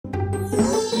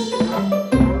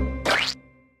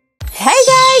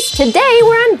Today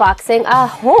we're unboxing a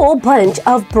whole bunch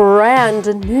of brand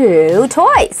new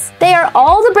toys. They are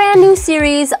all the brand new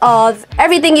series of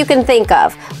everything you can think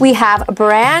of. We have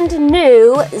brand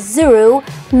new ZURU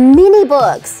mini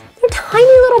books. They're tiny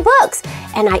little books,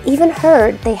 and I even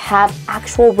heard they have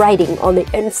actual writing on the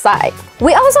inside.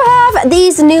 We also have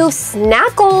these new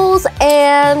Snackles,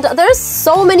 and there's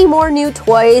so many more new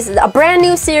toys. A brand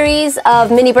new series of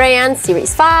Mini Brands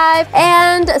Series 5,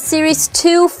 and Series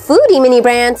 2 Foodie Mini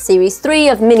Brands Series 3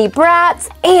 of Mini Bratz.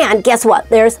 And guess what?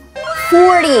 There's 40.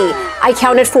 I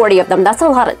counted 40 of them. That's a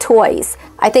lot of toys.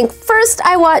 I think first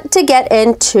I want to get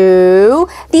into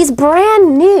these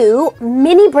brand new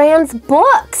Mini Brands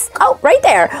books. Oh, right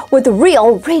there, with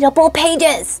real readable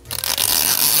pages.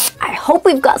 I hope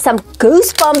we've got some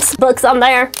Goosebumps books on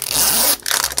there.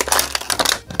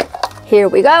 Here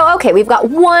we go. Okay, we've got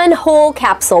one whole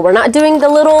capsule. We're not doing the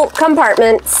little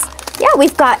compartments. Yeah,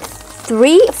 we've got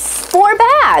 4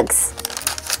 bags.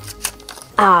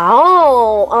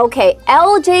 Oh, okay.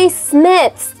 L.J.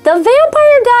 Smith's The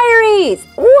Vampire Diaries.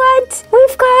 What?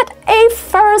 We've got a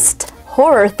first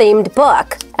horror-themed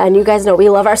book. And you guys know we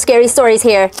love our scary stories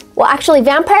here. Well, actually,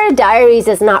 Vampire Diaries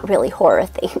is not really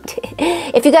horror-themed.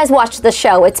 If you guys watch the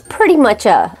show, it's pretty much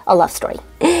a love story.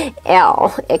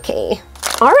 Ew, icky.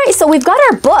 All right, so we've got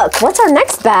our book. What's our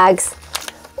next bags?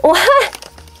 What?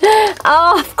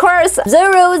 Oh, of course,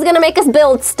 ZURU is gonna make us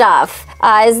build stuff.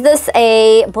 Is this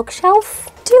a bookshelf?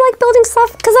 Do you like building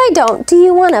stuff? Because I don't. Do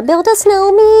you want to build a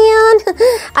snowman?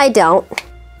 I don't.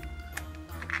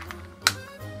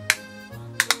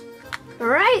 All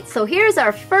right, so here's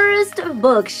our first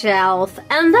bookshelf.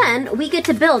 And then we get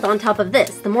to build on top of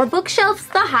this. The more bookshelves,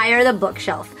 the higher the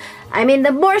bookshelf. I mean,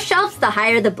 the more shelves, the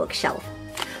higher the bookshelf.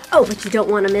 Oh, but you don't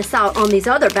want to miss out on these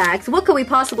other bags. What could we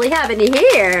possibly have in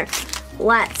here?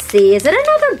 Let's see, is it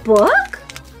another book?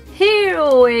 Here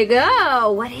we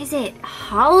go. What is it?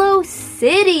 Hollow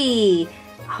City.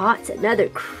 Oh, it's another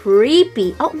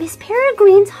creepy. Oh, Miss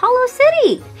Peregrine's Hollow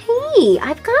City. Hey,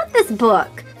 I've got this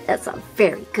book. That's a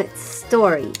very good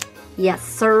story. Yes,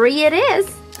 sirree it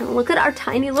is. And look at our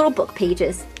tiny little book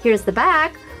pages. Here's the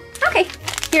back. Okay,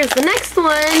 here's the next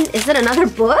one. Is it another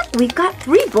book? We've got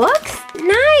 3 books.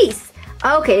 Nice.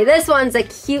 Okay, this one's a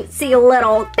cutesy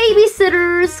little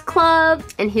babysitter's club.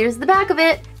 And here's the back of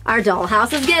it. Our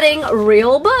dollhouse is getting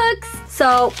real books.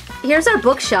 So here's our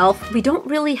bookshelf. We don't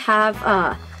really have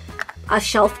a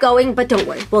shelf going, but don't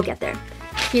worry, we'll get there.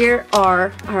 Here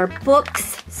are our books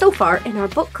so far in our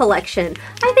book collection.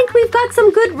 I think we've got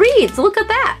some good reads. Look at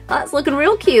that. That's looking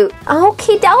real cute.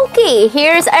 Okie dokie.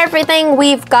 Here's everything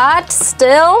we've got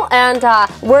still, and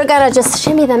we're gonna just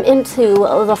shimmy them into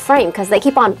the frame because they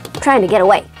keep on trying to get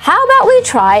away. How about we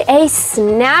try a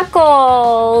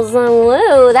Snackles?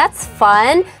 Ooh, that's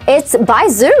fun. It's by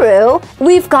ZURU.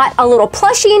 We've got a little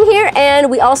plushie in here, and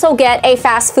we also get a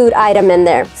fast food item in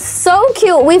there. So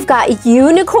cute. We've got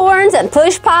unicorns and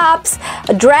push pops,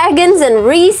 dragons and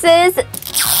Reese's.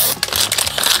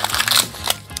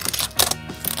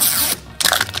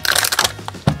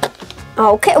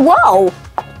 Okay, whoa.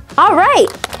 All right,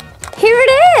 here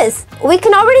it is. We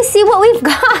can already see what we've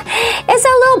got. It's a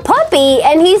little puppy,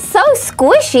 and he's so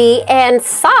squishy and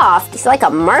soft. He's like a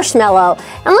marshmallow.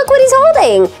 And look what he's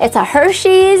holding. It's a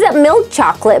Hershey's milk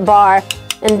chocolate bar.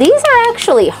 And these are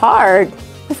actually hard.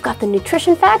 We've got the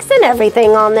nutrition facts and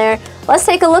everything on there. Let's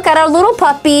take a look at our little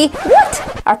puppy.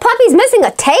 What? Our puppy's missing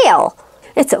a tail.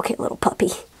 It's okay, little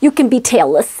puppy. You can be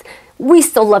tailless. We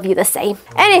still love you the same.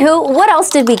 Anywho, what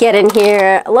else did we get in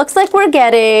here? Looks like we're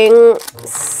getting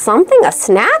something, a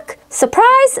snack?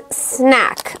 Surprise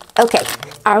snack. Okay,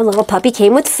 our little puppy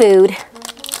came with food.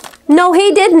 No,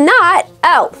 he did not.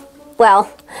 Oh,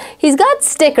 well, he's got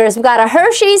stickers. We've got a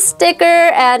Hershey's sticker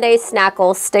and a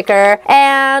Snackles sticker.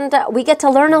 And we get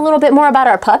to learn a little bit more about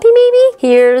our puppy, maybe?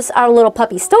 Here's our little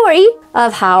puppy story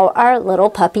of how our little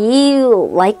puppy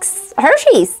likes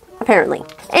Hershey's, apparently.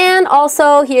 And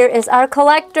also, here is our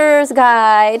collector's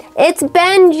guide. It's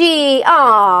Benji.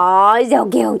 Aww, so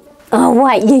cute. Oh,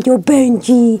 what, little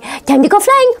Benji? Time to go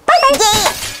flying.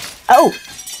 Bye-bye. Oh,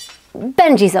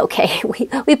 Benji's okay.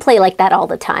 We play like that all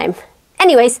the time.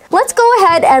 Anyways, let's go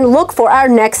ahead and look for our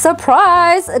next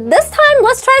surprise. This time,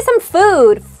 let's try some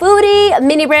food. Foodie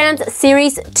Mini Brands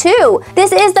Series 2.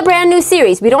 This is the brand new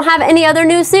series. We don't have any other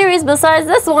new series besides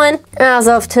this one. As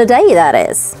of today, that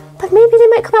is. But maybe they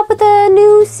might come up with a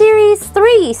new Series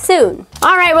 3 soon.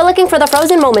 All right, we're looking for the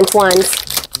Frozen Moments ones.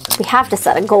 We have to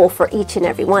set a goal for each and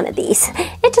every one of these.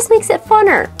 It just makes it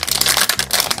funner.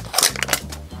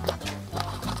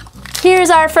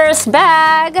 Here's our first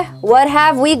bag. What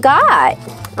have we got?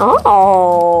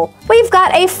 Oh, wait, we've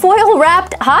got a foil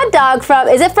wrapped hot dog from,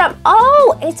 is it from,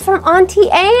 oh, it's from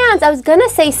Auntie Anne's. I was gonna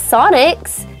say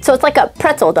Sonic's. So it's like a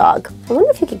pretzel dog. I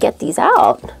wonder if you could get these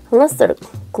out, unless they're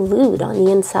glued on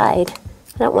the inside.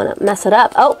 I don't want to mess it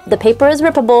up. Oh, the paper is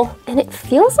rippable, and it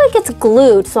feels like it's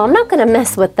glued, so I'm not gonna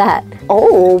mess with that.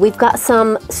 Oh, we've got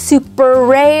some super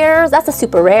rares. That's a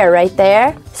super rare right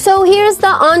there. So here's the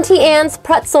Auntie Anne's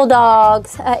pretzel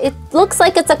dogs. It looks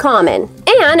like it's a common,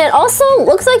 and it also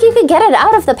looks like you could get it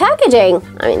out of the packaging.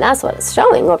 I mean, that's what it's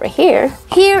showing over here.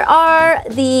 Here are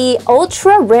the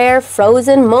ultra rare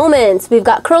frozen moments. We've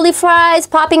got curly fries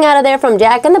popping out of there from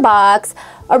Jack in the Box,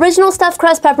 original stuffed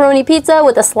crust pepperoni pizza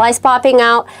with a slice popping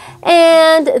out,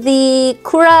 and the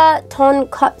Kura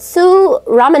Tonkatsu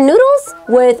ramen noodles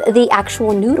with the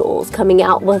actual noodles coming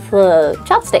out with the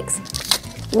chopsticks.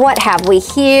 What have we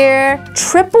here?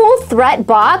 Triple threat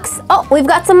box. Oh, we've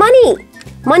got some money.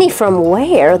 Money from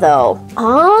where though?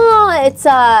 Oh, it's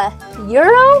a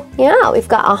euro? Yeah, we've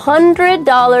got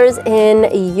 $100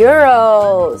 in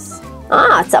euros.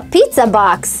 Ah, it's a pizza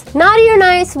box. Naughty or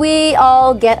nice, we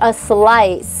all get a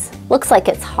slice. Looks like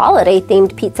it's holiday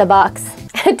themed pizza box.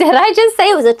 Did I just say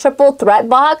it was a triple threat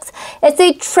box? It's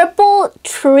a triple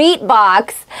treat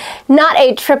box, not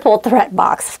a triple threat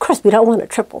box. Of course, we don't want a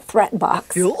triple threat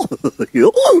box.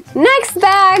 Next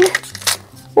bag.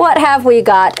 What have we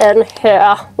got in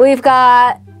here? We've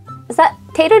got, is that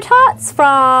tater tots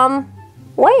from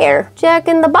where? Jack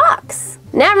in the Box.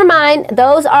 Never mind,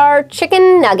 those are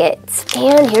chicken nuggets.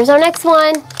 And here's our next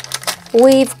one.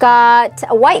 We've got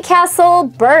a White Castle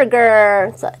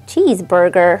burger. It's a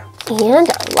cheeseburger. And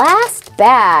our last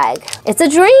bag. It's a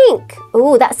drink.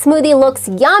 Ooh, that smoothie looks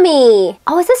yummy.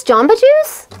 Oh, is this Jamba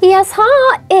Juice? Yes,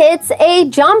 huh? It's a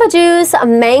Jamba Juice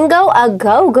Mango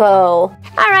A-Go-Go.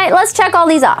 All right, let's check all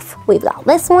these off. We've got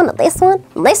this one, this one,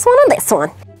 this one, and this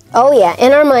one. Oh yeah,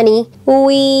 in our money,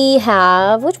 we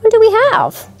have, which one do we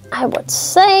have? I would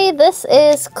say this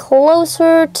is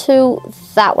closer to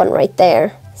that one right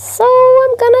there. So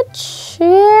I'm gonna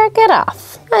check it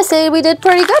off. I say we did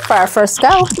pretty good for our first go.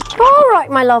 All right,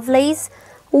 my lovelies.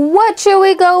 What should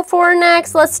we go for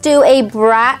next? Let's do a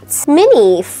Bratz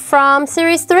Mini from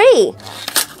Series 3.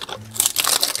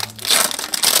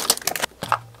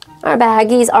 Our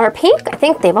baggies are pink. I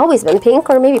think they've always been pink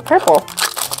or maybe purple.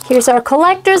 Here's our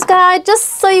collector's guide,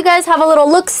 just so you guys have a little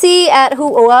look-see at who,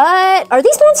 what? Are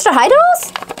these Monster High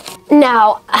dolls?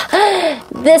 No,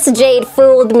 this Jade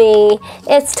fooled me.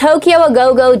 It's Tokyo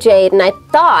A-Go-Go Jade, and I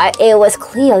thought it was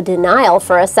Cleo Denial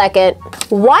for a second.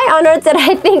 Why on earth did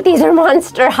I think these are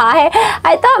Monster High?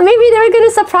 I thought maybe they were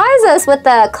gonna surprise us with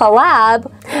the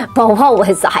collab. But what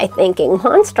was I thinking?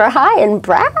 Monster High and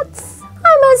Bratz?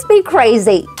 I must be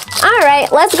crazy. All right,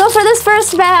 let's go for this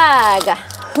first bag.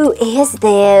 Who is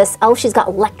this? Oh, she's got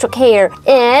electric hair.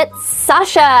 It's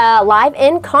Sasha, live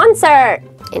in concert.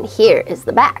 And here is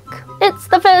the back. It's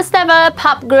the first ever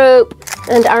pop group.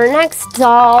 And our next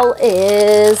doll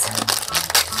is...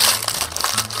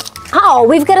 oh,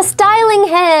 we've got a styling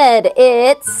head.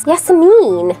 It's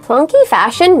Yasmin, Funky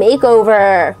Fashion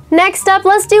Makeover. Next up,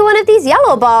 let's do one of these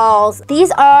yellow balls.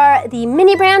 These are the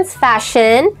Mini Brands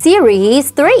Fashion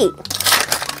Series 3.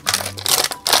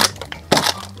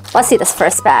 Let's see this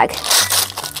first bag.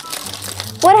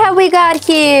 What have we got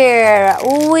here?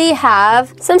 We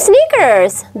have some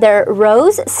sneakers. They're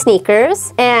rose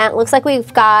sneakers, and it looks like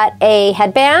we've got a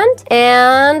headband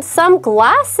and some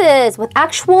glasses with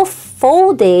actual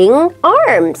folding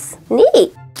arms.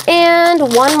 Neat. And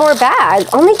one more bag.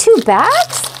 Only 2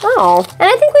 bags? Oh, and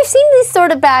I think we've seen these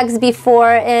sort of bags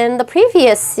before in the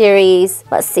previous series.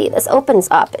 Let's see, this opens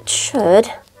up. It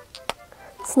should.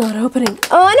 It's not opening.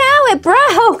 Oh no, it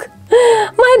broke!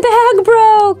 My bag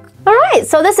broke! Alright,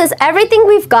 so this is everything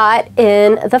we've got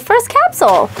in the first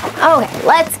capsule. Okay,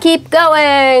 let's keep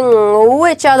going.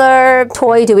 Which other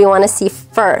toy do we want to see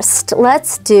first?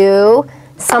 Let's do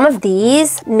some of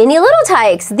these mini little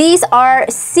tykes. These are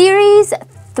Series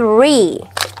 3.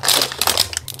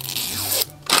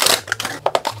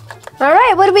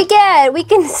 Alright, what do we get? We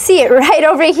can see it right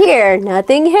over here.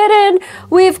 Nothing hidden.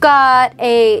 We've got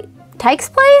a Tyke's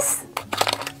Place?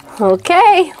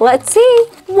 Okay, let's see.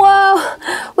 Whoa,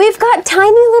 we've got tiny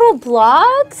little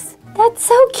blocks. That's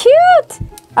so cute.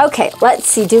 Okay, let's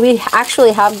see. Do we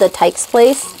actually have the Tyke's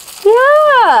Place?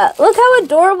 Yeah, look how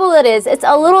adorable it is. It's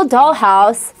a little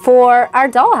dollhouse for our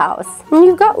dollhouse. And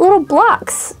you've got little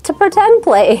blocks to pretend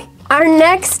play. Our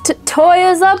next toy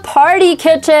is a party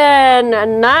kitchen.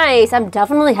 Nice. I'm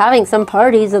definitely having some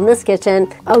parties in this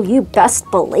kitchen. Oh, you best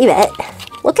believe it.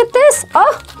 Look at this.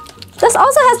 Oh, this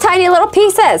also has tiny little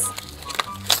pieces.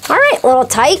 All right, little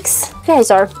tykes. You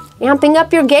guys are amping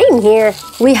up your game here.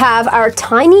 We have our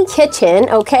tiny kitchen,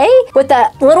 okay? With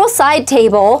a little side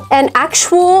table, an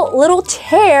actual little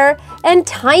chair, and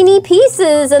tiny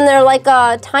pieces, and they're like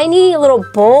a tiny little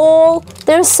bowl.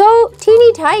 They're so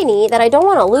teeny tiny that I don't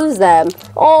want to lose them.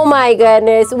 Oh my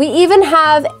goodness. We even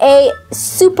have a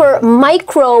super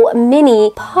micro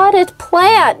mini potted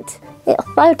plant. It's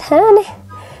so tiny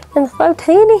and so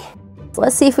teeny.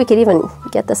 Let's see if we could even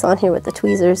get this on here with the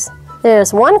tweezers.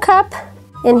 There's one cup,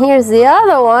 and here's the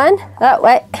other one. Oh,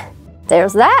 wait.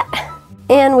 There's that.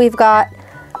 And we've got,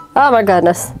 oh my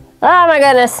goodness. Oh my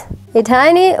goodness. A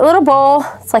tiny little bowl.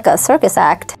 It's like a circus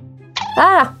act.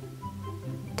 Ah!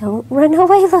 Don't run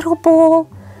away, little bowl.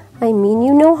 I mean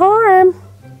you no harm.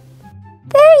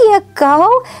 There you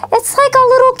go. It's like a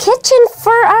little kitchen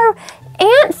for our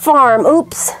ant farm.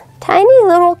 Oops. Tiny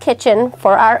little kitchen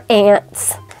for our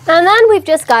ants. And then we've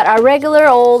just got our regular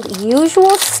old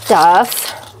usual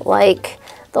stuff, like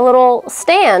the little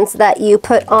stands that you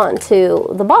put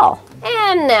onto the ball.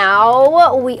 And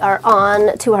now we are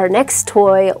on to our next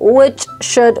toy. Which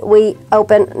should we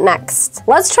open next?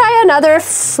 Let's try another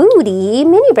Foodie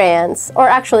Mini Brands. Or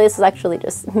actually, this is actually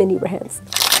just Mini Brands.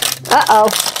 Uh-oh,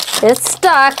 it's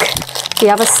stuck. We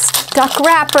have a stuck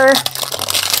wrapper.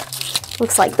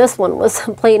 Looks like this one was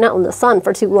playing out in the sun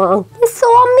for too long. It's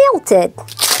all melted.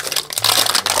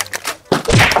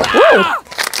 Woo.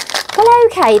 Well,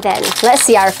 okay then. Let's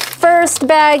see our first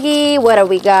baggie. What do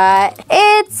we got?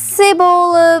 It's a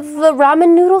bowl of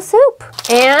ramen noodle soup.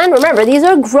 And remember, these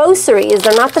are groceries.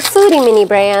 They're not the Foodie Mini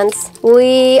Brands.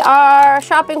 We are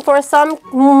shopping for some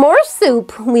more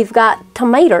soup. We've got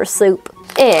tomato soup.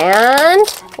 And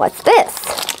what's this?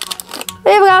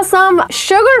 We've got some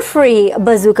sugar-free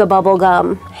bazooka bubble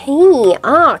gum. Hey,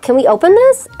 can we open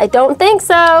this? I don't think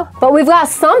so. But we've got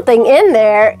something in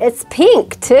there. It's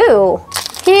pink too.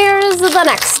 Here's the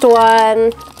next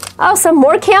one. Oh, some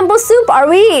more Campbell's soup. Are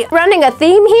we running a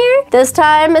theme here? This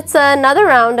time it's another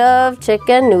round of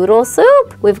chicken noodle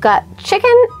soup. We've got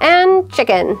chicken and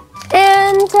chicken.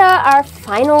 And our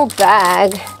final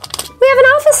bag. We have an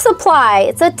office supply.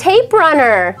 It's a tape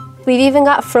runner. We've even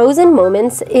got frozen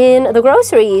moments in the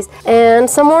groceries and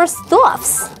some more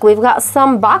stuffs. We've got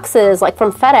some boxes like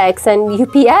from FedEx and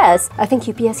UPS. I think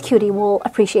UPS Cutie will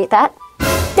appreciate that.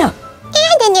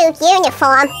 And a new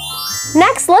uniform.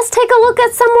 Next, let's take a look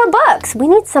at some more books. We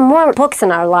need some more books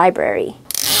in our library.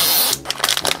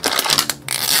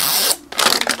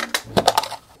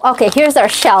 Okay, here's our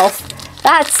shelf.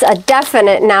 That's a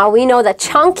definite now. We know the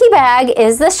chunky bag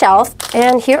is the shelf.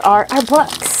 And here are our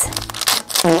books.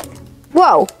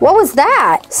 Whoa, what was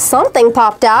that? Something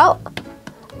popped out.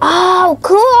 Oh,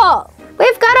 cool.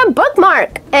 We've got a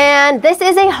bookmark, and this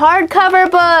is a hardcover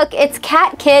book. It's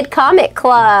Cat Kid Comic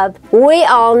Club. We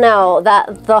all know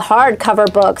that the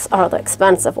hardcover books are the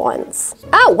expensive ones.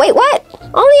 Oh, wait, what?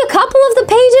 Only a couple of the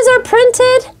pages are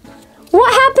printed?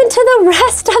 What happened to the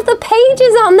rest of the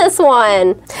pages on this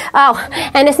one? Oh,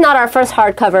 and it's not our first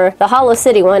hardcover. The Hollow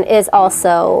City one is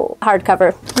also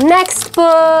hardcover. Next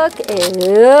book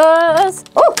is,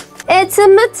 oh, it's a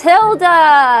Matilda.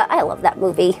 I love that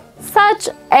movie. Such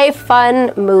a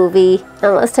fun movie.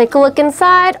 And let's take a look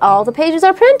inside. All the pages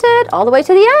are printed all the way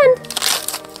to the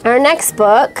end. Our next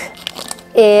book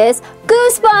is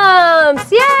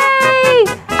Goosebumps! Yay!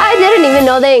 I didn't even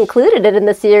know they included it in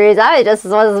the series. I just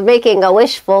was making a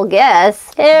wishful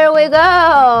guess. Here we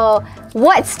go.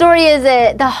 What story is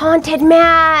it? The Haunted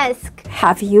Mask.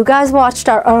 Have you guys watched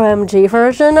our OMG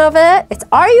version of it? It's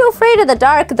Are You Afraid of the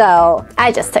Dark, though?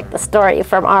 I just took the story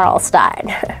from R.L.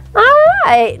 Stein. All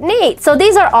right, neat. So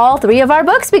these are all three of our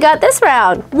books we got this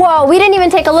round. Whoa, we didn't even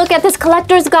take a look at this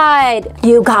collector's guide.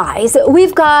 You guys,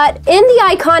 we've got in the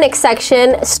iconic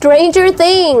section, Stranger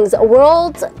Things,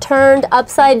 Worlds Turned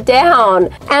Upside Down.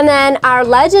 And then our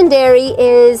legendary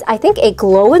is, I think, a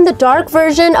glow-in-the-dark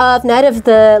version of Night of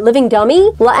the Living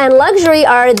Dummy. And luxury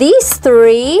are these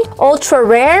three. Ultra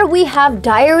rare, we have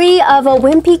Diary of a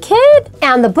Wimpy Kid.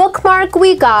 And the bookmark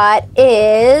we got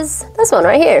is this one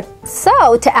right here.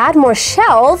 So to add more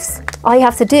shelves, all you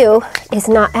have to do is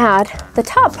not add the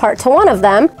top part to one of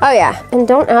them. Oh yeah, and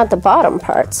don't add the bottom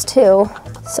parts too.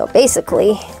 So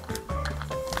basically,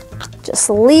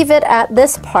 just leave it at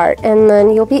this part and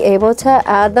then you'll be able to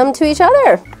add them to each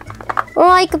other.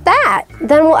 Like that.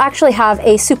 Then we'll actually have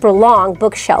a super long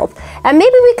bookshelf. And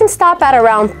maybe we can stop at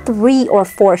around 3 or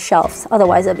 4 shelves.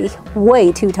 Otherwise it'll be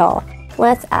way too tall.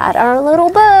 Let's add our little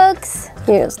books.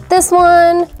 Here's this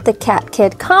one, the Cat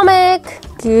Kid comic,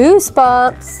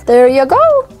 Goosebumps. There you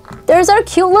go. There's our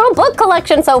cute little book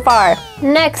collection so far.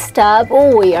 Next up,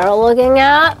 we are looking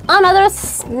at another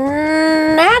Snackles.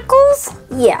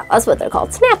 Yeah, that's what they're called,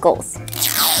 Snackles.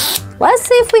 Let's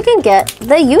see if we can get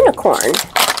the unicorn.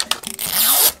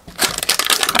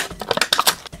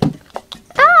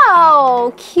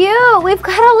 Oh, cute. We've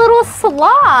got a little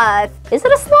sloth. Is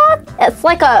it a sloth? It's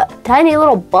like a tiny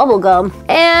little bubble gum.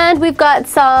 And we've got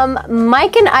some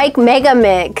Mike and Ike Mega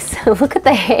Mix. Look at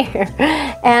the hair.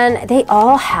 And they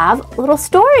all have little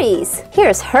stories.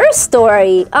 Here's her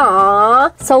story.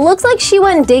 Aww. So it looks like she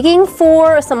went digging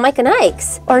for some Mike and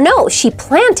Ikes. Or no, she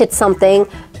planted something,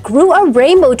 grew a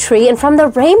rainbow tree, and from the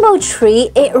rainbow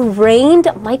tree, it rained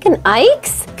Mike and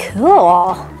Ikes?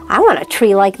 Cool. I want a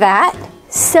tree like that.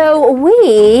 So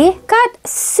we got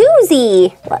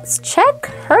Susie. Let's check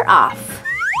her off.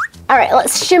 All right,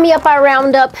 let's shimmy up our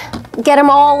roundup, get them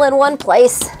all in one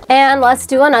place. And let's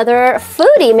do another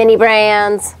Foodie Mini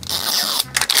Brands.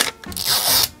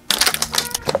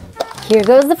 Here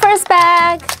goes the first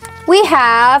bag. We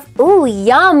have, ooh,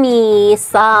 yummy,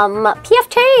 some P.F.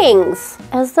 Chang's.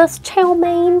 Is this chow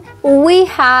mein? We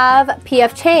have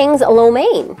P.F. Chang's lo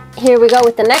mein. Here we go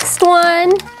with the next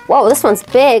one. Whoa, this one's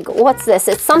big. What's this?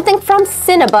 It's something from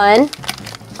Cinnabon.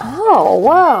 Oh,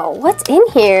 whoa, what's in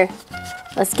here?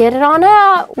 Let's get it on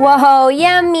out. Whoa,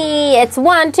 yummy. It's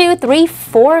 1, 2, 3,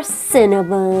 4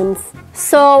 Cinnabons.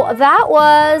 So that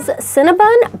was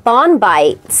Cinnabon Bon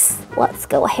Bites. Let's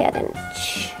go ahead and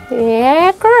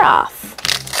check her off.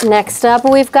 Next up,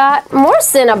 we've got more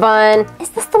Cinnabon. Is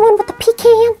this the one with the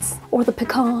pecans? Or the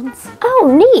pecans?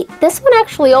 Oh, neat. This one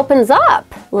actually opens up.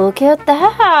 Look at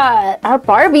that. Our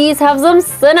Barbies have some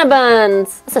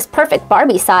Cinnabons. This is perfect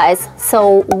Barbie size.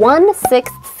 So 1/6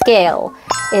 scale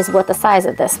is what the size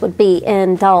of this would be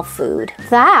in doll food.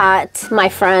 That, my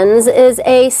friends, is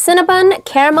a Cinnabon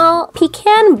caramel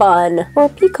pecan bun. Or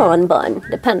pecan bun.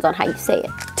 Depends on how you say it.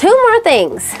 2 more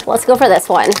things. Let's go for this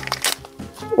one.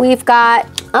 We've got,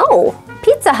 oh,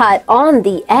 Pizza Hut on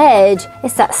the edge.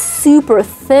 It's that super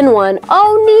thin one.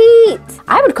 Oh, neat.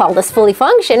 I would call this fully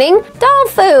functioning doll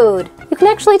food. You can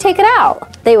actually take it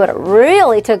out. They would have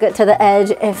really took it to the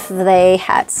edge if they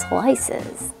had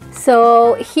slices.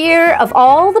 So here, of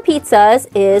all the pizzas,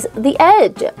 is the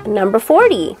edge, number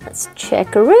 40. Let's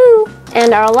check-a-roo.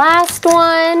 And our last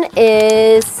one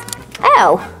is,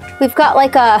 oh, we've got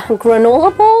like a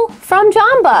granola bowl from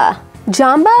Jamba.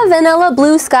 Jamba Vanilla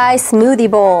Blue Sky Smoothie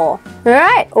Bowl. All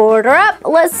right, order up.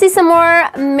 Let's see some more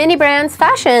Mini Brands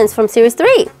fashions from Series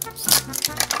 3.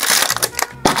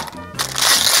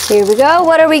 Here we go.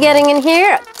 What are we getting in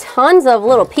here? Tons of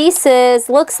little pieces.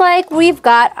 Looks like we've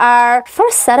got our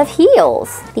first set of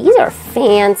heels. These are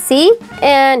fancy.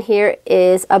 And here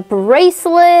is a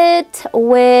bracelet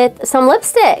with some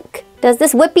lipstick. Does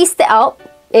this whippy stick? Oh,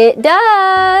 it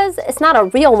does. It's not a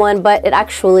real one, but it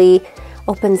actually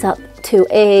opens up to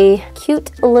a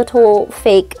cute little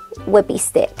fake whippy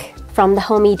stick from the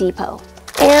Home Depot.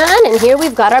 And in here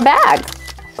we've got our bag.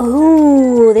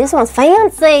 Ooh, this one's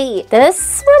fancy.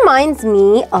 This reminds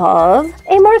me of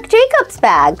a Marc Jacobs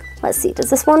bag. Let's see,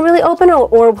 does this one really open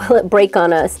or will it break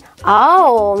on us?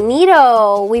 Oh,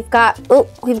 neato. We've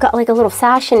got like a little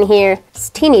sash in here. It's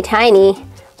teeny tiny.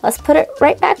 Let's put it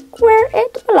right back where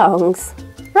it belongs.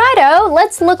 Righto,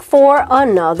 let's look for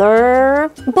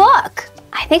another book.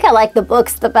 I think I like the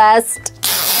books the best.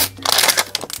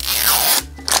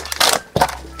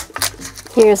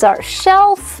 Here's our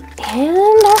shelf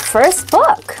and our first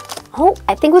book. Oh,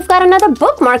 I think we've got another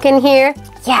bookmark in here.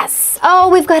 Yes. Oh,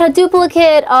 we've got a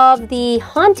duplicate of the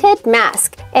Haunted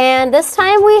Mask. And this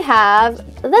time we have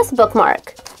this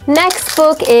bookmark. Next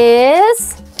book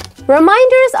is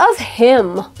Reminders of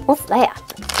Him. What's that?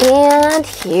 And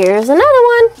here's another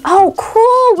one. Oh,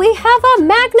 cool. We have a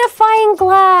magnifying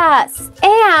glass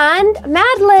and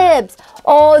Mad Libs.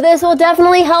 Oh, this will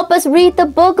definitely help us read the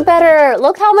book better.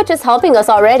 Look how much it's helping us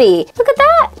already. Look at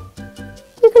that.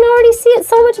 You can already see it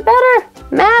so much better.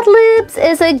 Mad Libs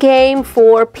is a game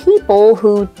for people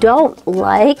who don't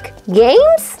like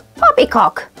games.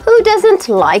 Poppycock. Who doesn't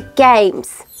like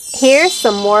games? Here's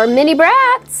some more mini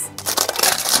Bratz.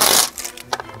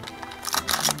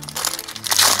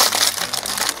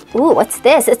 Ooh, what's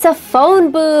this? It's a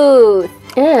phone booth.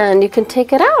 And you can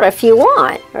take it out if you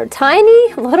want. Our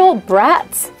tiny little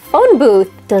Bratz phone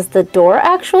booth. Does the door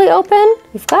actually open?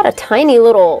 You've got a tiny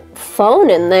little phone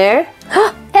in there.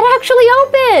 It actually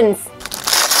opens.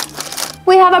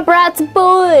 We have a Bratz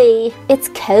boy. It's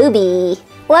Kobe.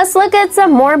 Let's look at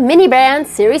some more Mini Brands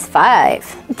Series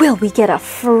 5. Will we get a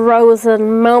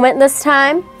frozen moment this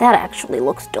time? That actually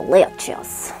looks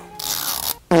delicious.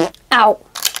 Ow.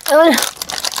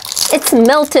 It's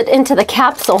melted into the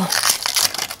capsule.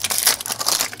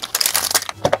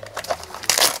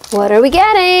 What are we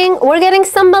getting? We're getting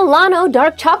some Milano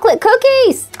dark chocolate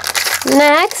cookies.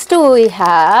 Next we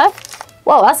have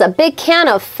Whoa, that's a big can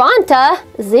of Fanta.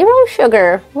 0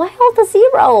 sugar. Why all the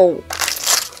 0?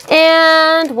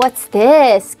 And what's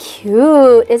this?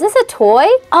 Cute. Is this a toy?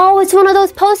 Oh, it's one of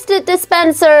those Post-it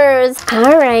dispensers.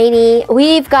 Alrighty.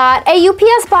 We've got a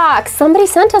UPS box. Somebody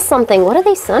sent us something. What did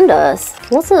they send us?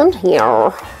 What's in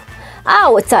here?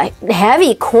 Oh, it's a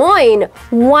heavy coin.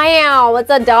 Wow, it's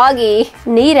a doggy.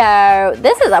 Neato.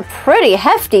 This is a pretty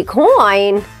hefty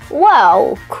coin.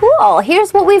 Whoa, cool.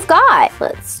 Here's what we've got.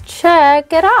 Let's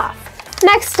check it off.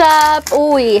 Next up,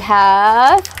 we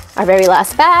have our very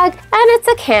last bag, and it's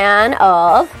a can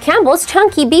of Campbell's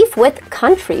Chunky Beef with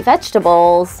country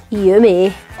vegetables.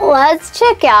 Yummy. Let's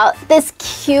check out this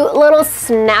cute little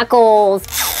Snackles.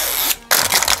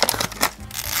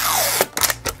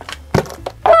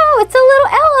 Oh, it's a little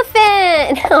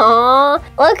elephant. Aww,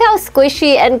 look how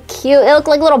squishy and cute. They look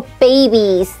like little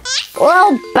babies.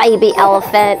 Little baby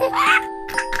elephant.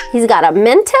 He's got a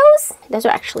Mentos. Those are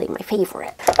actually my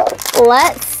favorite.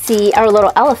 Let's see our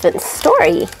little elephant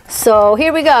story. So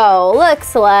here we go.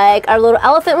 Looks like our little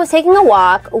elephant was taking a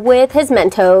walk with his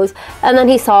Mentos, and then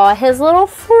he saw his little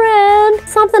friend.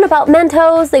 Something about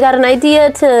Mentos. They got an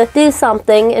idea to do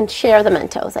something and share the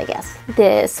Mentos, I guess.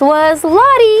 This was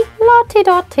Lottie.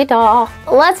 Lottie-dottie-da.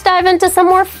 Let's dive into some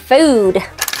more food.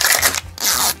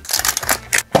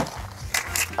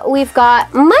 We've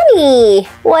got money.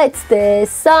 What's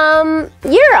this? Some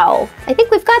euro. I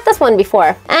think we've got this one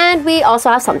before. And we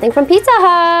also have something from Pizza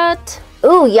Hut.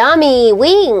 Ooh, yummy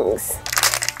wings.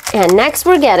 And next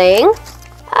we're getting,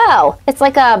 oh, it's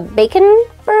like a bacon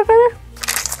burger.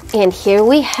 And here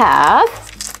we have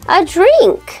a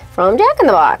drink from Jack in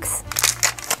the Box.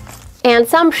 And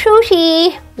some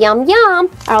sushi. Yum, yum.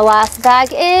 Our last bag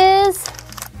is,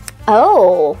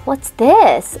 oh, what's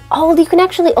this? Oh, you can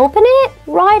actually open it?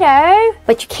 Righto.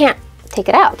 But you can't take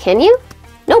it out, can you?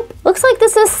 Nope. Looks like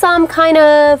this is some kind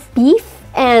of beef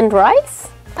and rice.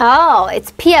 Oh,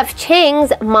 it's P.F.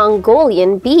 Chang's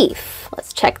Mongolian beef.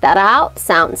 Let's check that out.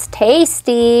 Sounds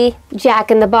tasty.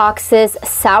 Jack in the Box's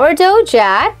Sourdough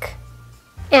Jack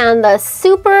and the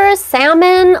Super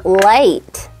Salmon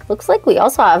Light. Looks like we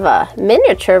also have a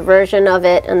miniature version of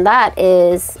it, and that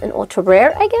is an ultra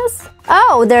rare, I guess.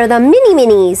 Oh, they're the mini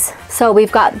minis. So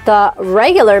we've got the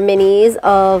regular minis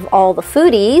of all the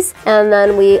foodies, and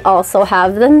then we also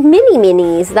have the mini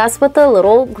minis. That's what the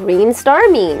little green star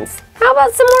means. How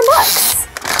about some more books?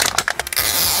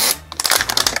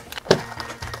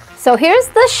 So here's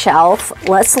the shelf.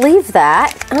 Let's leave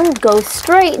that and go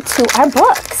straight to our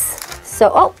books.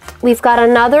 So, oh, we've got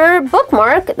another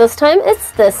bookmark. This time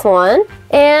it's this one.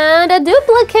 And a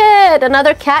duplicate,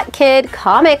 another Cat Kid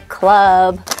Comic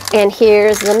Club. And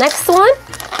here's the next one.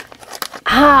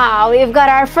 Ah, we've got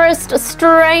our first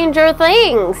Stranger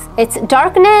Things. It's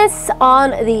Darkness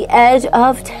on the Edge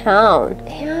of Town.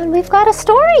 And we've got a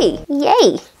story.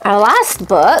 Yay. Our last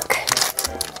book.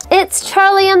 It's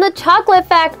Charlie and the Chocolate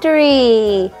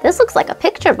Factory. This looks like a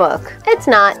picture book. It's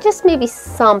not, just maybe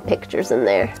some pictures in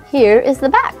there. Here is the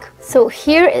back. So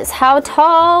here is how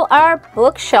tall our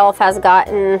bookshelf has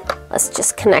gotten. Let's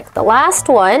just connect the last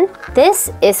one. This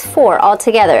is 4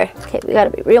 altogether. Okay, we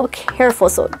gotta be real careful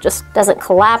so it just doesn't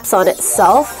collapse on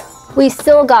itself. We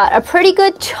still got a pretty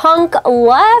good chunk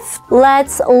left.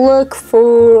 Let's look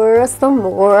for some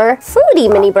more Foodie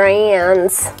Mini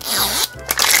Brands.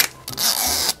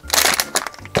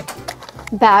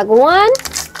 Bag 1,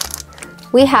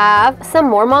 we have some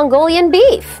more Mongolian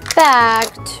beef. Bag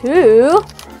 2,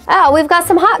 oh, we've got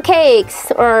some hot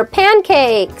cakes or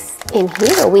pancakes. In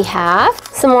here we have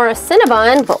some more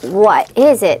Cinnabon, but what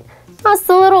is it? Oh, it's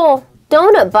the little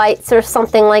donut bites or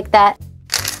something like that.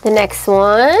 The next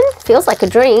one feels like a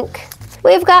drink.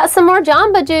 We've got some more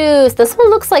Jamba Juice. This one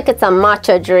looks like it's a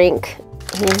matcha drink.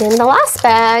 And in the last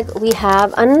bag, we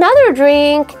have another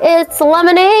drink. It's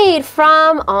lemonade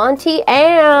from Auntie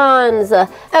Anne's.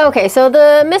 Okay, so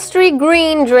the mystery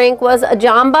green drink was a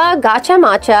Jamba Gotcha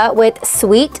Matcha with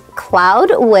sweet cloud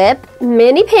whip,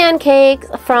 mini pancakes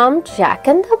from Jack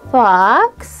in the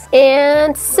Box,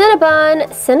 and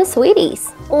Cinnabon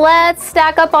Cinna-Sweeties. Let's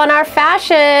stack up on our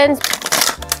fashions.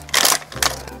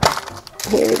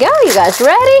 Here we go, you guys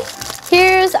ready?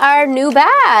 Here's our new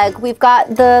bag. We've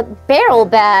got the barrel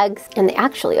bags, and they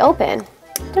actually open.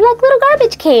 They're like little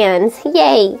garbage cans,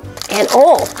 yay. And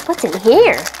oh, what's in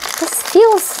here? This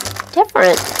feels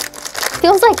different.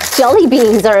 Feels like jelly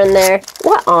beans are in there.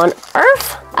 What on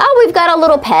earth? Oh, we've got a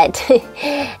little pet.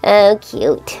 Oh,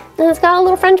 cute. And it's got a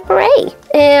little French beret.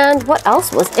 And what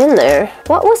else was in there?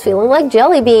 What was feeling like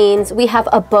jelly beans? We have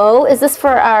a bow. Is this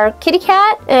for our kitty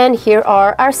cat? And here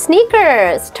are our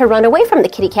sneakers to run away from the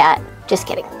kitty cat. Just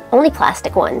kidding. Only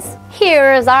plastic ones.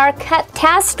 Here's our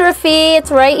catastrophe. It's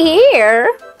right here.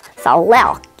 It's a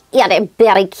little itty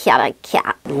bitty kitty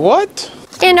cat. What?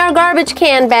 And our garbage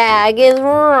can bag is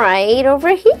right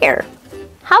over here.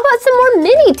 How about some more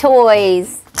mini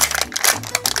toys?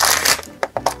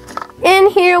 And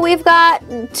here we've got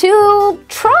 2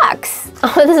 trucks.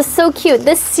 Oh, this is so cute.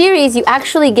 This series, you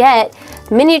actually get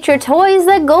miniature toys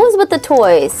that goes with the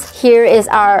toys. Here is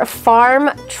our farm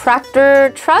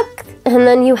tractor truck. And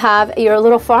then you have your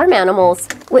little farm animals.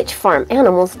 Which farm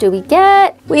animals do we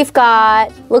get? We've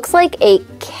got, looks like a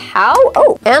cow.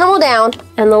 Oh, animal down.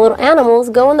 And the little animals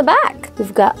go in the back.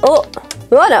 We've got, oh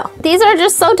no. These are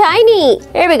just so tiny.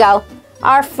 Here we go.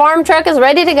 Our farm truck is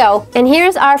ready to go. And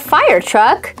here's our fire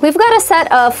truck. We've got a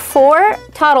set of 4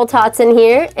 Toddle Tots in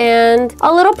here and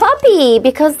a little puppy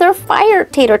because they're fire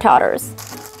tater totters.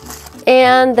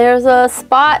 And there's a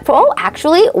spot for, oh,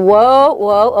 actually,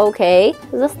 whoa, okay.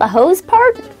 Is this the hose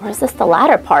part or is this the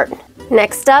ladder part?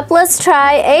 Next up, let's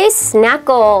try a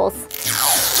Snackles.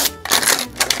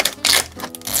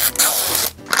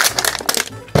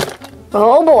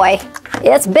 Oh boy,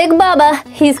 it's Big Bubba.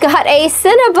 He's got a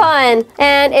Cinnabon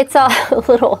and it's a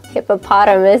little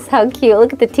hippopotamus. How cute,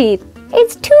 look at the teeth.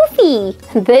 It's Toofy.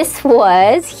 This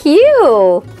was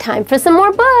Hugh. Time for some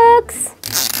more books.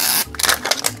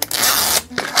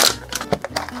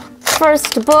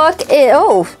 First book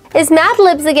is Mad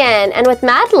Libs again. And with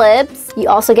Mad Libs, you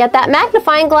also get that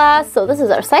magnifying glass. So this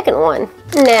is our second one.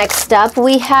 Next up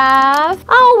we have,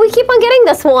 oh, we keep on getting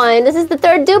this one. This is the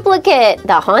 3rd duplicate,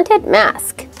 the Haunted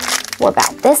Mask. What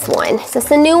about this one? Is this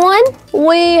a new one?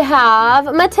 We have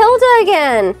Matilda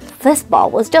again. This ball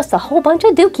was just a whole bunch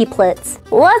of dookie plits.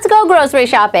 Let's go grocery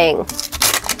shopping.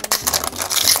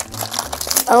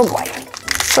 Oh boy.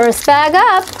 First bag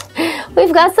up.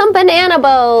 We've got some banana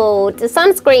boat,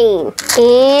 sunscreen.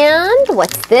 And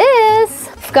what's this?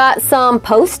 We've got some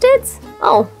Post-its.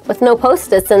 Oh, with no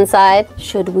Post-its inside.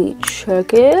 Should we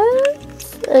check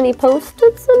it? Any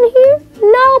Post-its in here?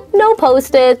 Nope, no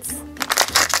Post-its.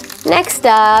 Next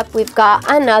up, we've got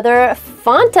another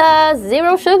Fanta,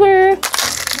 0 sugar.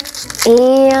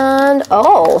 And,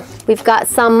 oh, we've got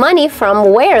some money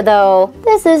from where though?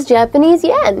 This is Japanese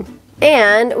yen.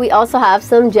 And we also have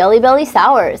some Jelly Belly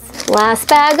Sours. Last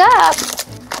bag up,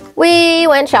 we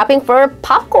went shopping for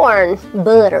popcorn,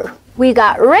 butter. We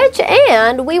got rich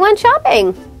and we went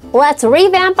shopping. Let's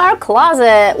revamp our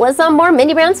closet with some more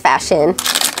Mini Brands fashion.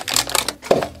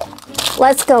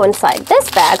 Let's go inside this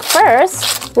bag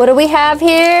first. What do we have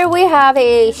here? We have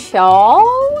a shawl,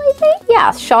 I think.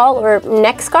 Yeah, shawl or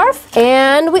neck scarf.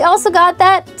 And we also got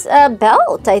that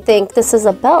belt, I think. This is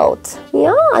a belt.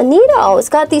 Yeah, neato. It's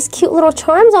got these cute little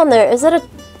charms on there. Is it a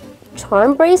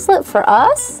charm bracelet for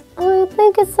us? I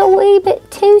think it's a wee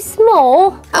bit too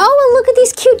small. Oh, and look at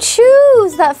these cute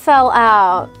shoes that fell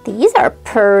out. These are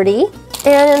pretty.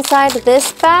 And inside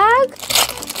this bag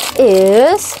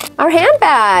is our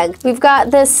handbag. We've got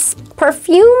this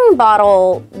perfume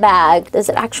bottle bag. Does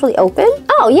it actually open?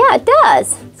 Oh yeah, it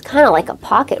does. It's kind of like a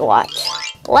pocket watch.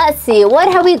 Let's see,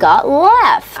 what have we got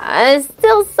left? I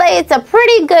still say it's a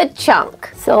pretty good chunk.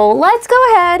 So let's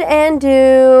go ahead and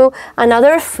do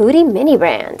another Foodie Mini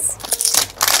Brands.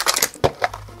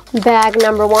 Bag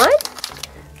number 1.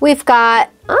 We've got,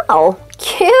 oh,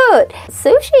 cute,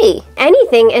 sushi.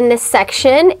 Anything in this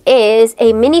section is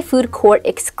a mini food court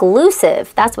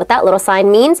exclusive. That's what that little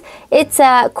sign means. It's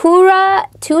a Kura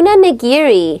tuna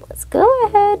nigiri. Let's go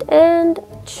ahead and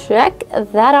check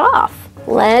that off.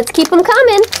 Let's keep them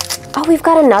coming. Oh, we've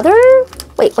got another,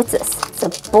 wait, what's this? It's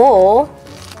a bowl.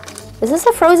 Is this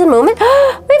a frozen moment?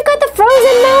 We've got the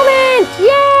frozen moment!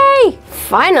 Yay!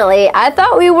 Finally, I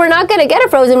thought we were not gonna get a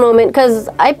frozen moment because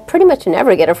I pretty much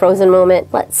never get a frozen moment.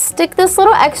 Let's stick this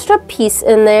little extra piece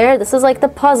in there. This is like the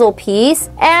puzzle piece.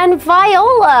 And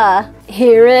Viola!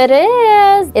 Here it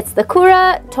is. It's the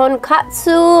Kura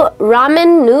Tonkatsu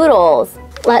Ramen Noodles.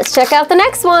 Let's check out the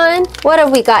next one. What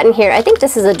have we got in here? I think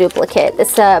this is a duplicate.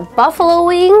 It's buffalo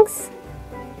wings.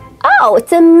 Oh,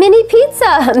 it's a mini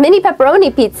pizza, mini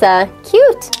pepperoni pizza.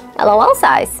 Cute, LOL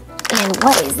size. And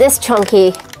what is this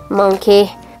chunky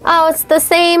monkey? Oh, it's the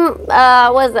same,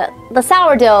 what is it? The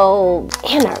sourdough.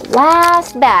 And our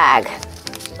last bag.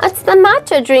 That's the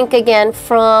matcha drink again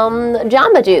from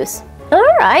Jamba Juice.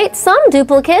 All right, some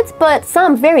duplicates, but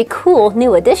some very cool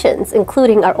new additions,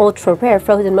 including our ultra rare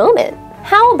frozen moment.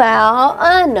 How about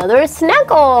another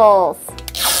Snackles?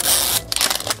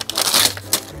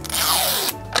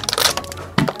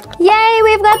 Yay,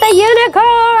 we've got the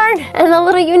unicorn! And the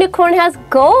little unicorn has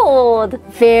gold.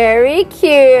 Very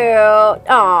cute.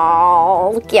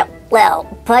 Oh, cute little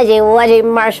pudgy wudgy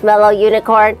marshmallow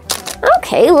unicorn.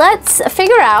 Okay, let's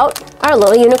figure out our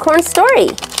little unicorn story.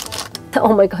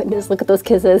 Oh my goodness, look at those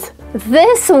kisses.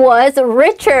 This was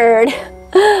Richard.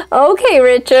 Okay,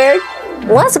 Richard.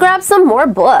 Let's grab some more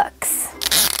books.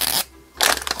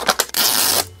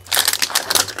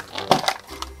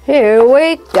 Here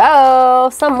we go.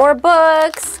 Some more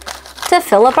books to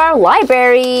fill up our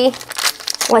library.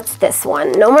 What's this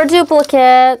one? No more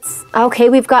duplicates. Okay,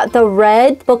 we've got the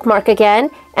red bookmark again.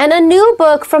 And a new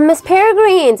book from Miss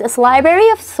Peregrine's. It's Library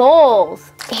of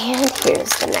Souls. And here's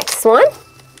the next one.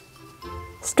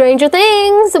 Stranger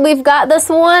Things. We've got this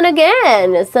one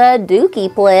again. It's a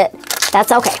duplicate.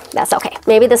 That's okay. That's okay.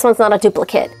 Maybe this one's not a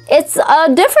duplicate. It's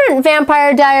a different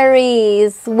Vampire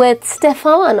Diaries with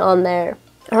Stefan on there.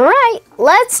 All right,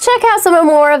 let's check out some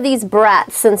more of these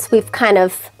Bratz since we've kind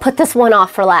of put this one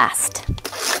off for last.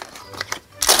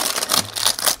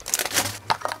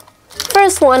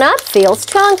 First one up feels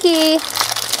chunky.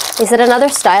 Is it another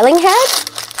styling head?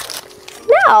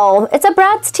 No, it's a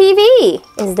Bratz TV.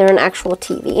 Is there an actual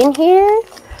TV in here?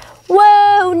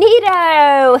 Whoa,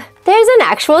 neato! There's an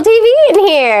actual TV in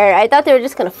here. I thought they were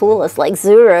just gonna fool us like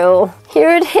ZURU.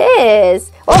 Here it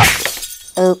is.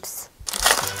 Oh, oops.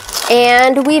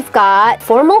 And we've got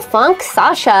Formal Funk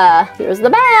Sasha. Here's the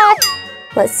back.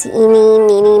 Let's see, eeny,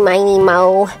 meeny, miny,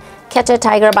 mo. Catch a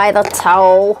tiger by the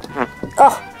toe.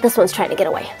 Oh, this one's trying to get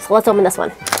away. So let's open this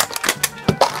one.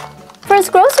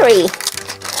 First grocery.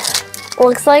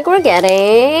 Looks like we're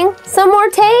getting some more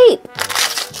tape.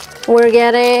 We're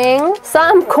getting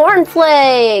some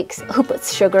cornflakes. Who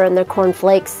puts sugar in their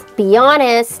cornflakes? Be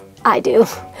honest. I do.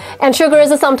 And sugar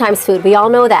is a sometimes food. We all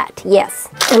know that. Yes.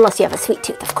 Unless you have a sweet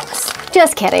tooth, of course.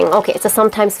 Just kidding. Okay, it's a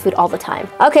sometimes food all the time.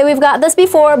 Okay, we've got this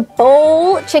before.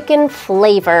 Bowl chicken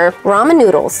flavor. Ramen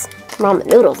noodles. Ramen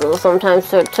noodles is a sometimes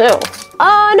food too.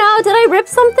 Oh no, did I rip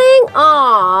something?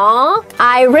 Aww.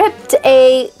 I ripped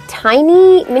a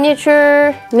tiny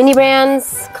miniature mini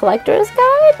brands collector's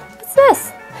guide. What's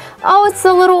this? Oh, it's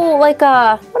a little like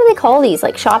what do they call these?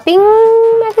 Like shopping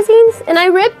magazines? And I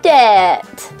ripped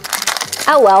it.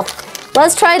 Oh well,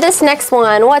 let's try this next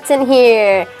one. What's in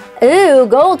here? Ooh,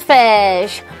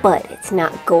 goldfish. But it's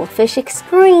not Goldfish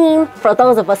Extreme for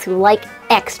those of us who like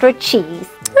extra cheese.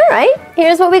 All right,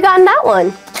 here's what we got in that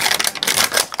one.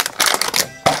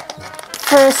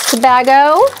 First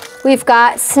bago, we've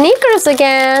got sneakers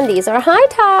again. These are high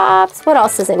tops. What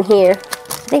else is in here?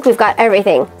 I think we've got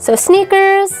everything. So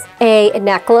sneakers, a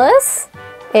necklace,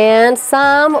 and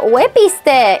some whippy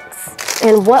sticks.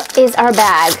 And what is our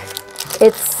bag?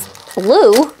 It's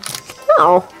blue.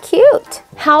 Oh, cute.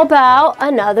 How about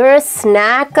another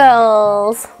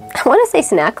Snackles? I want to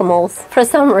say Snackimals for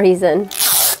some reason.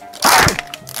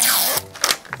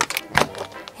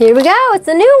 Here we go, it's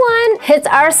a new one. It's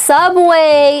our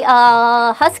Subway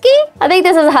Husky. I think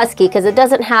this is a Husky because it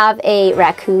doesn't have a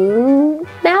raccoon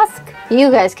mask.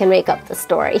 You guys can make up the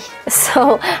story.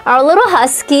 So our little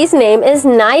Husky's name is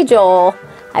Nigel.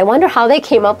 I wonder how they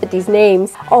came up with these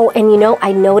names. Oh, and you know,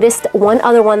 I noticed one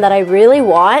other one that I really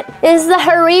want is the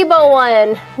Haribo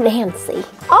one, Nancy.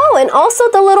 Oh, and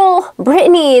also the little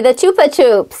Brittany, the Chupa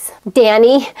Chups.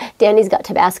 Danny's got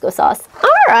Tabasco sauce. All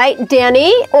right,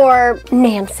 Danny or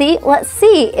Nancy, let's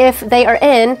see if they are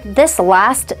in this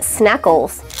last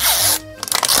Snackles.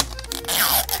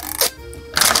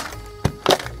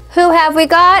 Who have we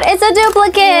got? It's a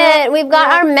duplicate. We've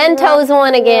got our Mentos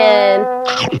one again.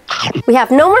 We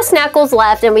have no more Snackles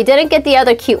left, and we didn't get the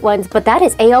other cute ones, but that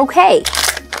is a-okay.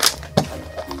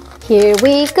 Here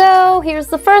we go. Here's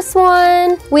the first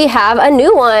one. We have a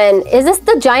new one. Is this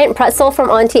the giant pretzel from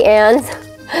Auntie Anne's?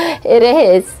 It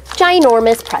is.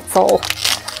 Ginormous pretzel.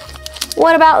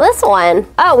 What about this one?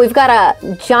 Oh, we've got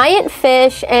a giant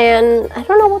fish, and I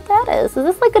don't know what that is. Is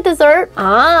this like a dessert?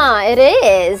 Ah, it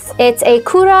is. It's a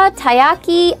Kura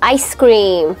Taiyaki ice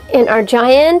cream in our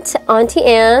giant Auntie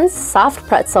Anne's soft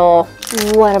pretzel.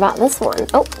 What about this one?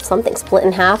 Oh, something split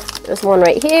in half. There's one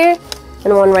right here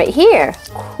and one right here.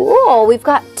 Cool, we've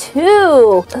got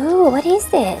two. Ooh, what is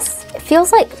this? It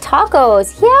feels like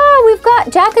tacos. Yeah, we've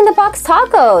got Jack in the Box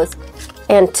tacos,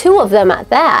 and two of them at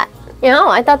that. You know,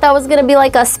 I thought that was gonna be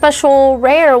like a special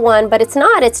rare one, but it's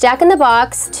not. It's Jack in the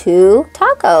Box, 2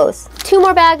 tacos. 2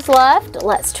 more bags left.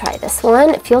 Let's try this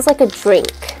one. It feels like a drink.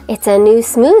 It's a new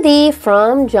smoothie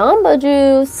from Jamba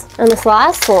Juice. And this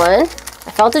last one,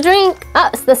 I felt a drink. Oh,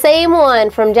 it's the same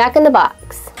one from Jack in the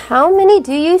Box. How many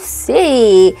do you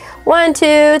see? 1,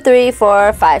 2, 3,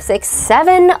 4, 5, 6,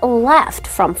 7 left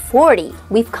from 40.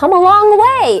 We've come a long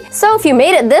way. So if you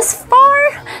made it this far,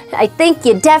 I think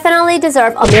you definitely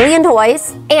deserve a million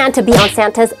toys and to be on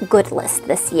Santa's good list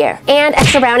this year. And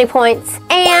extra brownie points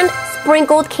and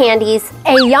sprinkled candies,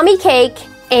 a yummy cake,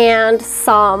 and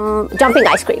some jumping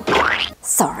ice cream.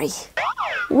 Sorry.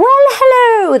 Well,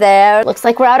 hello there. Looks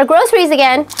like we're out of groceries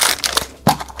again.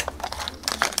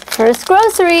 First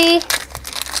grocery.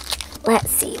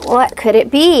 Let's see, what could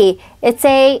it be? It's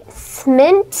a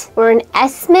Smint or an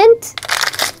S-Mint.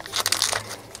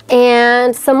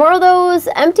 And some more of those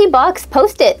empty box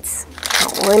Post-its.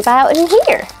 What about in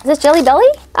here? Is this Jelly Belly?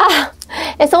 Ah,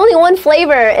 it's only one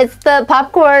flavor. It's the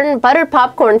popcorn, buttered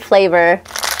popcorn flavor.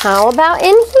 How about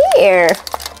in here?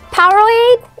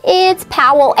 Powerade? It's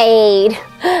Powell-Aid.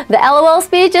 The LOL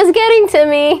speech is getting to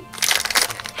me.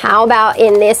 How about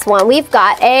in this one? We've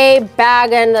got a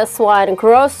bag in this one,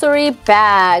 grocery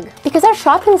bag. Because our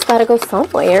shopping's gotta go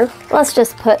somewhere. Let's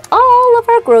just put all of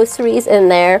our groceries in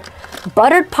there.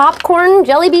 Buttered popcorn,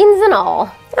 jelly beans and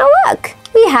all. Now look,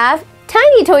 we have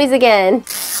tiny toys again.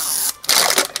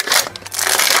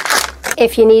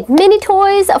 If you need mini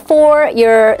toys for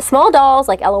your small dolls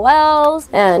like LOLs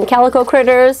and Calico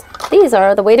Critters, these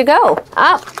are the way to go.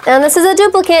 And this is a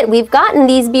duplicate. We've gotten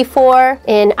these before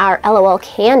in our LOL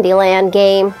Candyland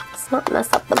game. Let's not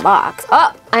mess up the box.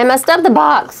 Oh, I messed up the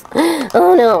box.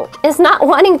 Oh no, it's not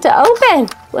wanting to open.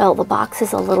 Well, the box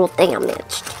is a little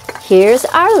damaged. Here's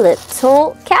our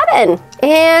little cabin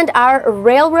and our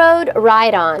railroad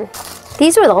ride-on.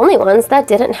 These were the only ones that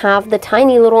didn't have the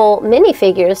tiny little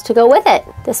minifigures to go with it.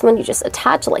 This one you just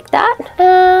attach like that,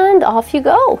 and off you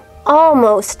go.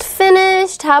 Almost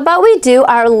finished. How about we do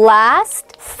our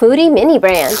last Foodie Mini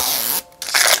Brand.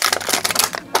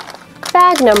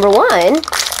 Bag number 1.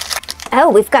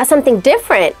 Oh, we've got something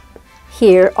different.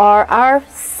 Here are our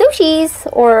sushis,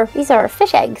 or these are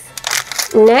fish eggs.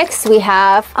 Next we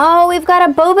have, oh, we've got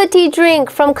a boba tea drink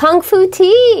from Kung Fu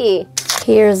Tea.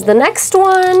 Here's the next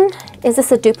one. Is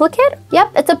this a duplicate?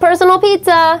 Yep, it's a personal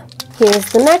pizza.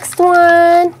 Here's the next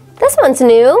one. This one's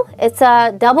new. It's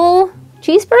a double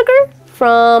cheeseburger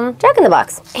from Jack in the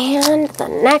Box. And the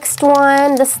next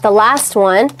one, this is the last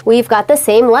one. We've got the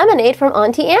same lemonade from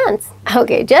Auntie Anne's.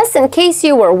 Okay, just in case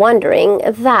you were wondering,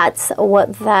 that's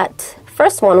what that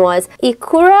first one was.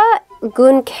 Ikura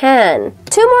Gunkan.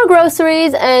 2 more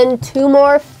groceries and 2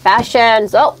 more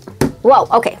fashions. Oh, whoa,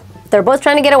 okay. They're both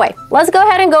trying to get away. Let's go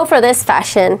ahead and go for this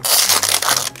fashion.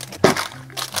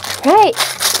 Right,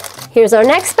 here's our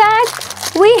next bag.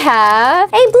 We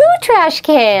have a blue trash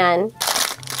can.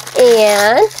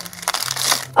 And,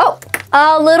 oh,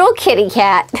 a little kitty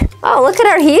cat. Oh, look at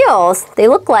our heels. They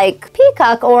look like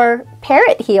peacock or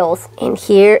parrot heels. And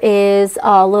here is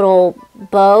a little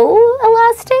bow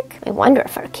elastic. I wonder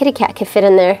if our kitty cat could fit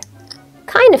in there.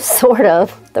 Kind of, sort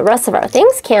of. The rest of our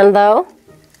things can, though.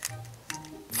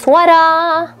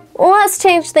 Ta-da! Let's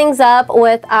change things up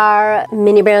with our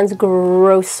Mini Brands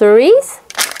groceries.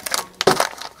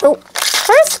 Oh,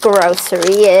 first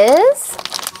grocery is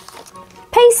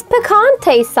Paste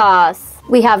Picante sauce.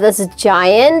 We have this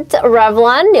giant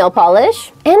Revlon nail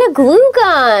polish and a glue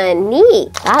gun.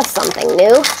 Neat. That's something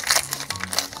new.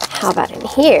 How about in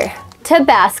here?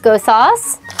 Tabasco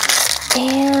sauce.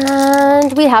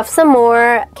 And we have some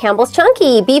more Campbell's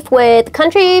Chunky beef with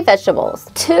country vegetables.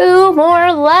 2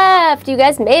 more left. You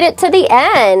guys made it to the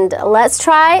end. Let's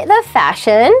try the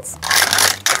fashions.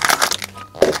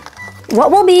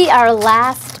 What will be our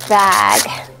last bag?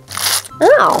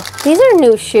 Oh, these are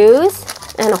new shoes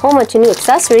and a whole bunch of new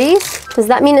accessories. Does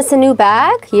that mean it's a new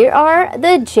bag? Here are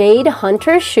the Jade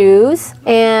Hunter shoes.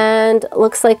 And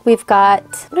looks like we've got,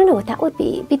 I don't know what that would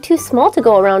be. It'd be too small to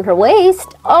go around her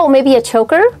waist. Oh, maybe a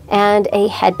choker and a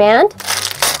headband.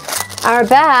 Our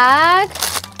bag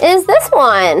is this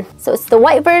one. So it's the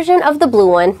white version of the blue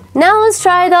one. Now let's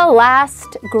try the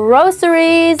last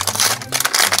groceries.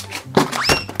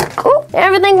 Oh,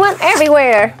 everything went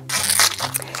everywhere.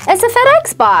 It's a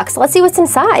FedEx box. Let's see what's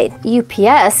inside.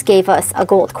 UPS gave us a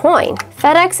gold coin.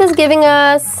 FedEx is giving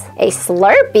us a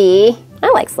Slurpee.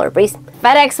 I like Slurpees.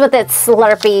 FedEx with its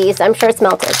Slurpees. I'm sure it's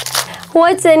melted.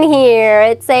 What's in here?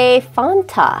 It's a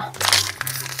Fanta.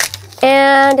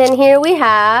 And in here we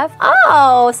have,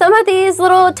 oh, some of these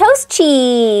little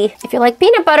Toast-Chi. If you like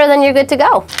peanut butter, then you're good to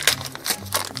go.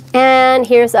 And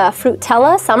here's a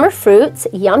Fruitella Summer Fruits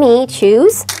Yummy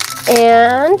Chews.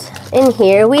 And in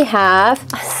here we have,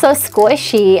 so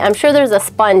squishy, I'm sure there's a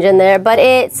sponge in there, but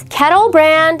it's Kettle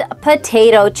brand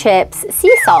potato chips,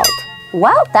 sea salt.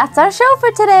 Well, that's our show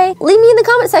for today. Leave me in the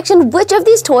comment section which of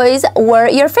these toys were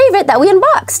your favorite that we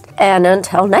unboxed. And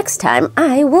until next time,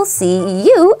 I will see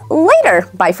you later.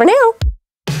 Bye for now.